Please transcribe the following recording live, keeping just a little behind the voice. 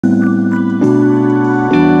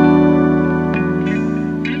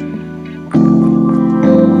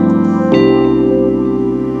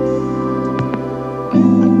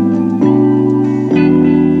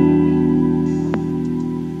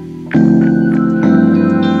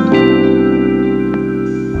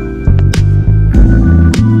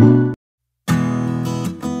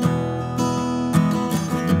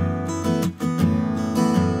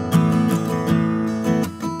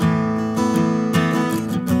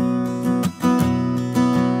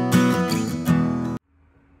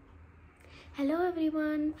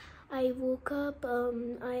I woke up,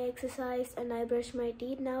 I exercised and I brushed my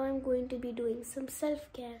teeth. Now I'm going to be doing some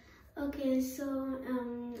self-care. Okay, so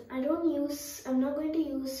I'm not going to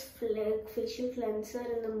use facial cleanser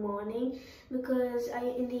in the morning because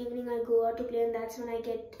in the evening I go out to play and that's when I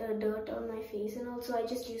get dirt on my face, and also I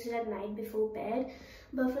just use it at night before bed.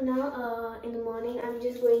 But for now, in the morning, I'm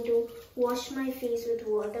just going to wash my face with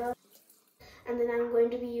water, and then I'm going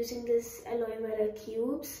to be using this aloe vera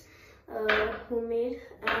cubes, homemade,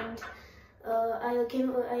 and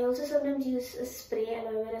I also sometimes use a spray,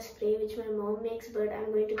 aloe vera spray, which my mom makes, but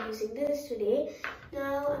I'm going to be using this today.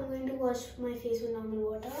 Now I'm going to wash my face with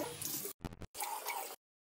normal water.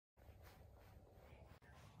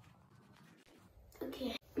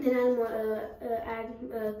 Okay, then I'll add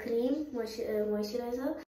cream,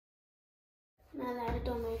 moisturizer, and I'll add it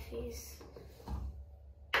on my face.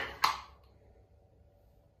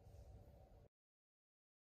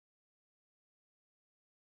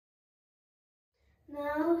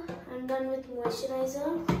 Now I'm done with moisturizer,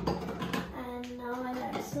 and now I'll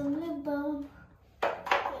add some lip balm. Yeah,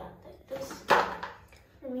 like this.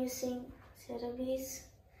 I'm using CERAVEES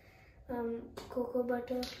cocoa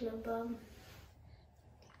butter lip balm.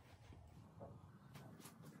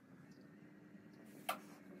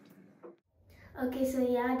 Okay, so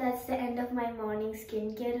yeah, that's the end of my morning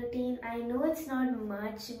skincare routine. I know it's not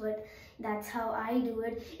much, but that's how I do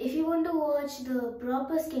it. If you want to watch the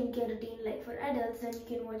proper skincare routine like for adults, then you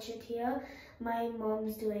can watch it here. My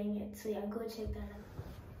mom's doing it, so yeah, go check that out.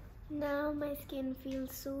 Now my skin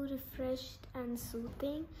feels so refreshed and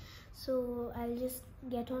soothing, so I'll just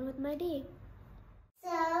get on with my day. So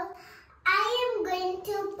I am going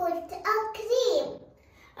to put a cream.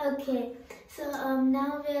 Okay, so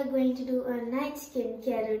now we are going to do a night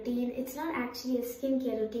skincare routine. It's not actually a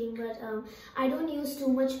skincare routine, but I don't use too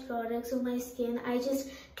much products on my skin. I just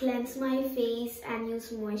cleanse my face and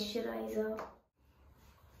use moisturizer.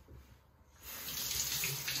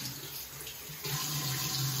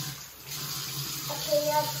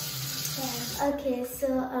 Okay, so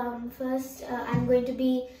first I'm going to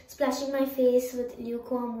be splashing my face with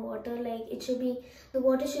lukewarm water. Like the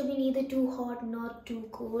water should be neither too hot nor too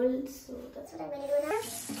cold. So that's what I'm going to do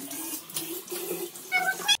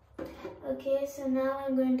now. Okay, so now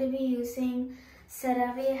I'm going to be using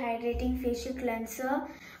CERAVE Hydrating Facial Cleanser.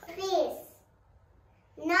 Face.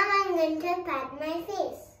 Now I'm going to pat my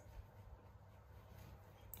face.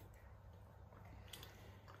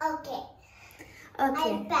 Okay.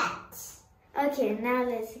 I pat. Okay, now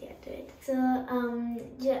let's get to it. So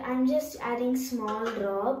I'm just adding small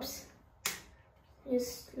drops,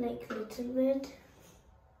 just like a little bit.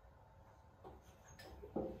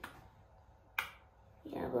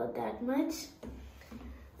 Yeah, about that much.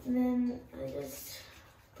 And then I just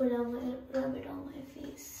rub it on my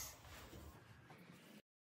face.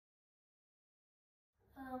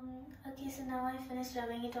 Okay, so now I finished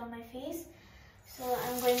rubbing it on my face. So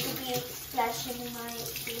I'm going to be splashing my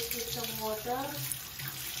face with some water.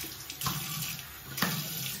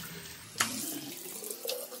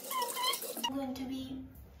 I'm going to be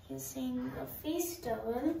using a face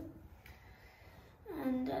towel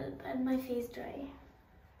and I'll let my face dry.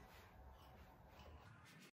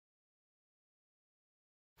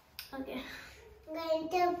 Okay. I'm going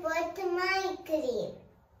to put my cream.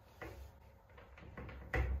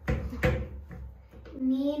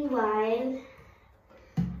 Meanwhile,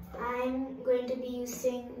 I'm going to be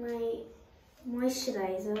using my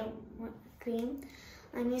moisturizer cream.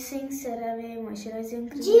 I'm using CERAVE moisturizing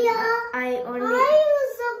cream. Gia, I you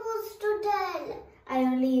supposed to tell? I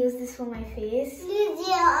only use this for my face. Please,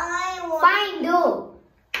 Gia, I want. Fine, do.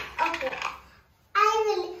 Okay. I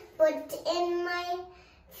will put in my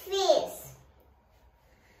face.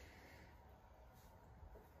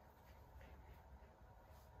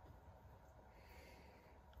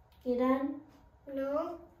 You done?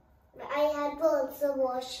 No. I had to also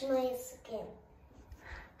wash my skin.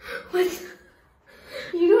 What?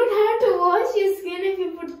 You don't have to wash your skin if you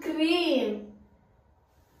put cream.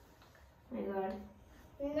 Oh my god.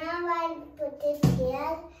 Now I'll put it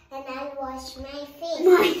here and I'll wash my face.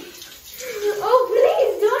 Oh,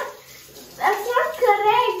 please don't. That's not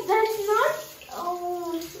correct. That's not.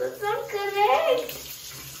 Oh, that's not correct.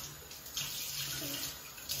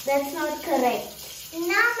 That's not correct.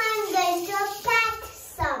 Now I'm going to pat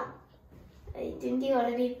some. Didn't you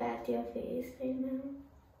already pat your face right now?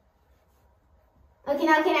 Okay,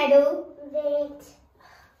 now can I do? Wait.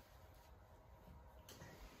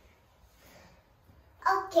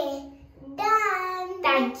 Okay, done.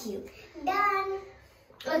 Thank you. Done.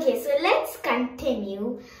 Okay, so let's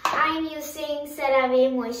continue. I'm using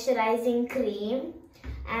CERAVE moisturizing cream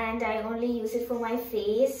and I only use it for my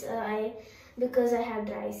face because I have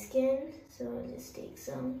dry skin. So I'll just take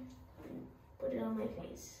some and put it on my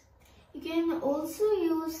face. You can also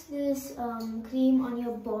use this cream on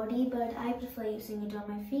your body, but I prefer using it on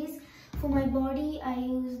my face. For my body, I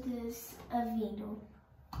use this Aveeno.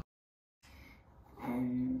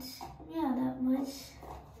 And yeah, that much.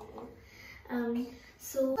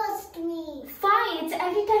 So First me. fine, it's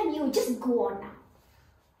every time you just go on now.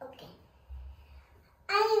 Okay.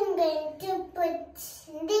 I am going to put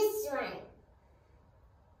this one.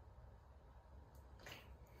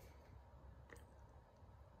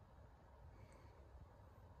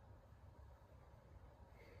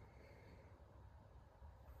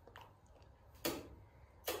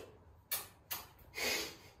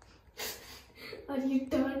 Are you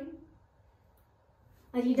done?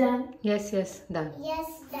 Are you done? Yes, done.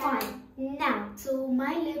 Yes, done. Fine. Now, so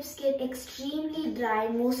my lips get extremely dry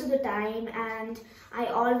most of the time, and I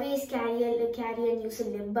always carry and use a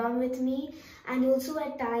lip balm with me. And also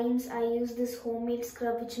at times I use this homemade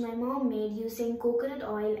scrub which my mom made using coconut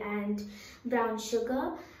oil and brown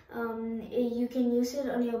sugar. You can use it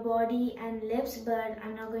on your body and lips, but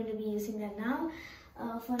I'm not going to be using that now.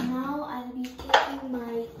 For now, I'll be taking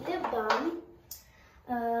my lip balm.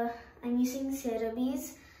 I'm using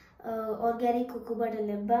CERAVEES organic cocoa butter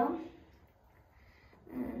lip balm,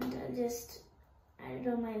 and I'll just add it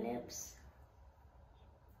on my lips.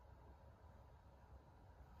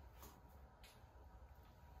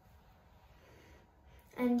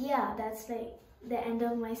 And yeah, that's like the end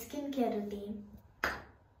of my skincare routine.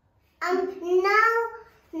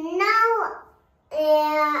 Now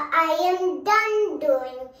I am done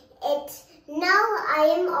doing it. Now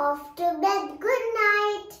I am off to bed. Good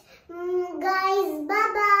night, guys.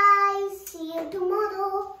 Bye bye. See you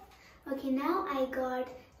tomorrow. Okay, now I got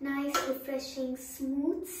nice, refreshing,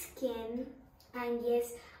 smooth skin, and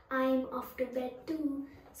yes, I'm off to bed too.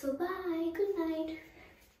 So bye. Good night.